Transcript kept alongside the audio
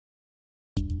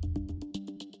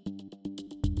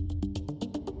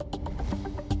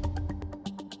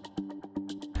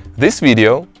This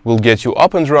video will get you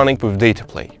up and running with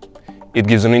DataPlay. It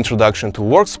gives an introduction to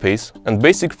workspace and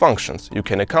basic functions you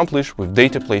can accomplish with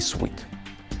DataPlay suite.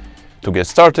 To get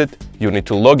started, you need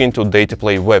to log into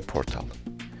DataPlay web portal.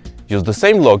 Use the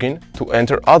same login to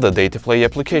enter other DataPlay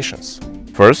applications.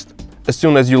 First, as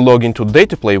soon as you log into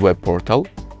DataPlay web portal,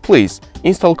 please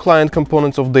install client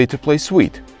components of DataPlay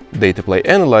suite, DataPlay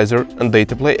Analyzer and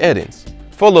DataPlay add-ins.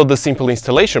 Follow the simple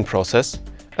installation process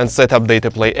and set up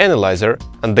DataPlay Analyzer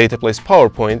and DataPlay's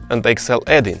PowerPoint and Excel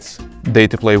add-ins.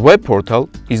 DataPlay web portal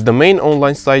is the main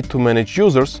online site to manage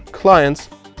users, clients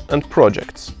and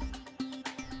projects.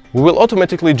 We will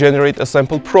automatically generate a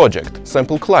sample project,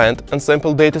 sample client and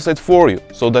sample dataset for you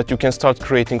so that you can start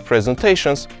creating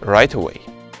presentations right away.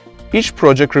 Each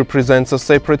project represents a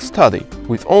separate study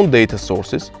with own data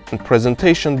sources and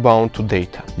presentation bound to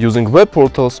data. Using web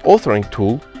portal's authoring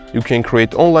tool, you can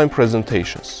create online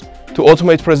presentations. To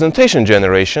automate presentation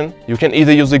generation, you can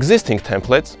either use existing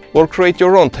templates or create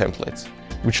your own templates,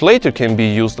 which later can be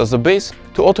used as a base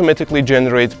to automatically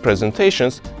generate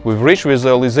presentations with rich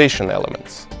visualization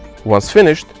elements. Once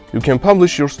finished, you can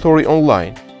publish your story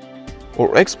online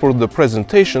or export the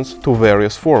presentations to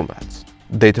various formats.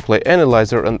 DataPlay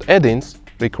Analyzer and add-ins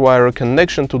require a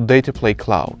connection to DataPlay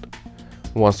Cloud.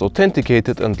 Once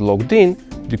authenticated and logged in,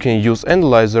 you can use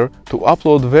Analyzer to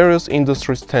upload various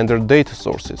industry standard data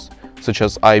sources, such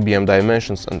as IBM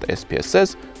Dimensions and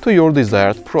SPSS, to your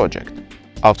desired project.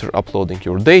 After uploading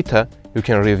your data, you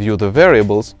can review the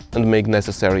variables and make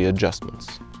necessary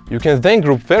adjustments. You can then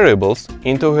group variables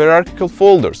into hierarchical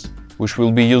folders, which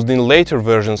will be used in later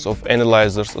versions of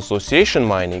Analyzer's association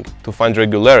mining to find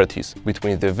regularities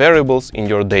between the variables in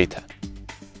your data.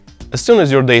 As soon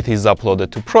as your data is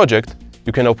uploaded to project,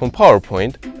 you can open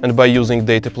PowerPoint and by using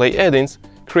DataPlay add-ins,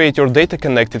 create your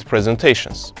data-connected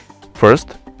presentations.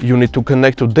 First, you need to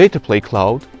connect to DataPlay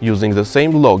Cloud using the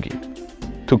same login.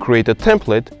 To create a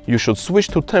template, you should switch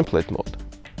to template mode.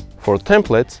 For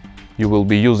templates, you will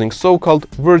be using so-called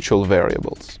virtual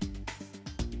variables.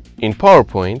 In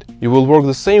PowerPoint, you will work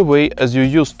the same way as you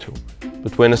used to,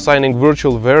 but when assigning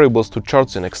virtual variables to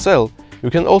charts in Excel,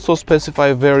 you can also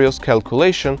specify various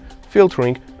calculation,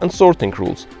 filtering and sorting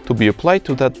rules to be applied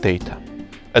to that data.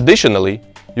 Additionally,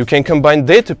 you can combine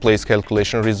DataPlay's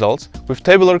calculation results with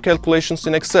tabular calculations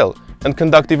in Excel and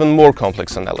conduct even more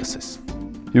complex analysis.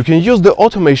 You can use the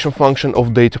automation function of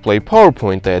DataPlay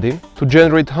PowerPoint add-in to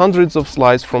generate hundreds of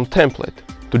slides from template.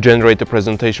 To generate a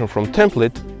presentation from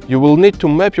template, you will need to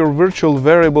map your virtual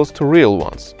variables to real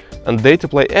ones, and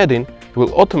DataPlay add-in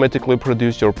will automatically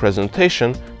produce your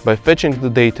presentation by fetching the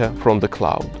data from the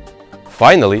cloud.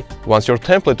 Finally, once your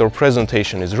template or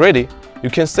presentation is ready, you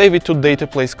can save it to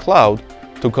DataPlay's cloud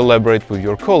to collaborate with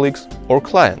your colleagues or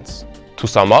clients. To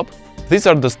sum up, these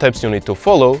are the steps you need to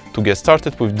follow to get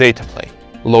started with DataPlay.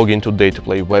 Log into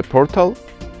DataPlay web portal,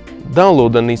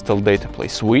 download and install DataPlay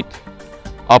suite,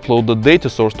 upload the data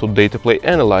source to DataPlay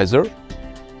Analyzer,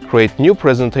 create new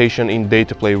presentation in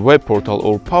DataPlay web portal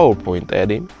or PowerPoint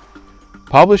add-in,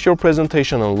 publish your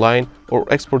presentation online or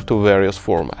export to various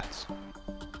formats.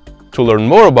 To learn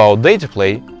more about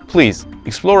DataPlay, please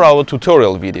explore our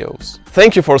tutorial videos.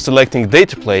 Thank you for selecting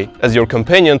DataPlay as your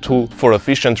companion tool for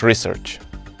efficient research.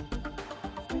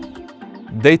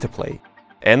 DataPlay.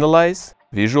 Analyze,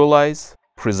 visualize,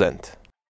 present.